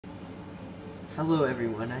Hello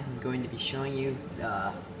everyone, I'm going to be showing you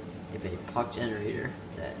if a puck generator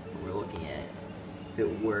that we're looking at, if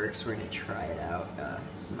it works. We're going to try it out.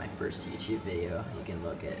 This is my first YouTube video. You can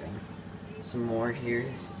look at some more here.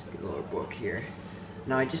 This is a little book here.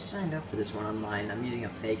 Now I just signed up for this one online. I'm using a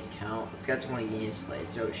fake account. It's got 20 games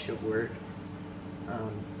played, so it should work.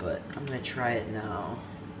 But I'm going to try it now,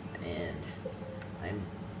 and I'm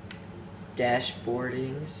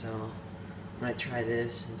dashboarding, so I'm going to try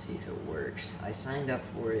this and see if it works. I signed up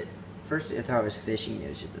for it. First I thought I was phishing, it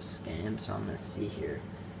was just a scam, so I'm going to see here.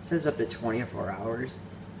 It says up to 24 hours,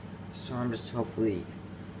 so I'm just hopefully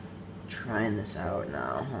trying this out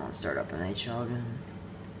now. I'll start up an NHL again.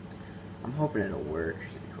 I'm hoping it'll work,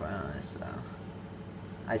 to be quite honest.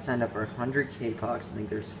 I signed up for 100k pucks. I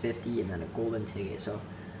think there's 50 and then a golden ticket, so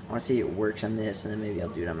I want to see if it works on this, and then maybe I'll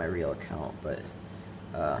do it on my real account, but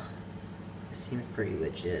it seems pretty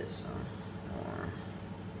legit, so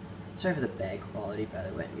sorry for the bad quality, by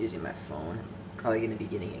the way. I'm using my phone. I'm probably going to be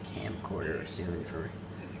getting a camcorder soon for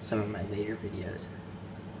some of my later videos.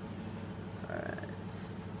 Alright.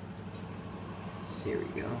 So here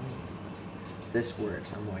we go. If this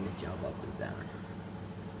works, I'm going to jump up and down.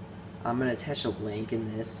 I'm going to attach a link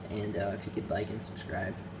in this, and if you could like and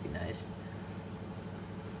subscribe, it'd be nice.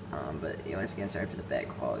 But once again, sorry for the bad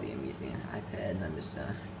quality. I'm using an iPad, and I'm just going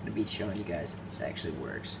to be showing you guys if this actually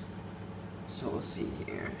works. So we'll see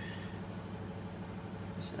here.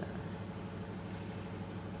 So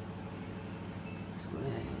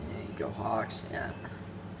go Hawks, yeah.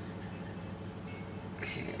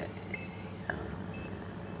 Okay.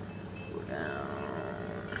 Go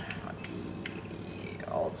down. Hockey.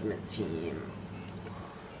 Ultimate Team.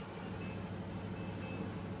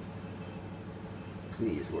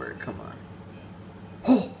 Please work. Come on.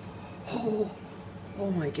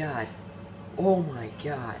 Oh my god. Oh my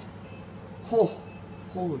god. Oh,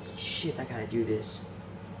 holy shit, I gotta do this.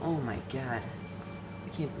 Oh my god. I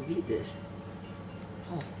can't believe this.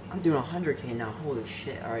 Oh, I'm doing 100k now. Holy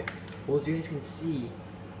shit. Alright. Well, as you guys can see,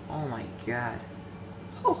 oh my god.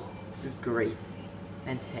 Oh, this is great.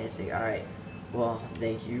 Fantastic. Alright. Well,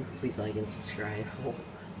 thank you. Please like and subscribe. Oh,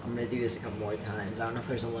 I'm gonna do this a couple more times. I don't know if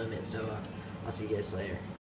there's a limit, so I'll see you guys later.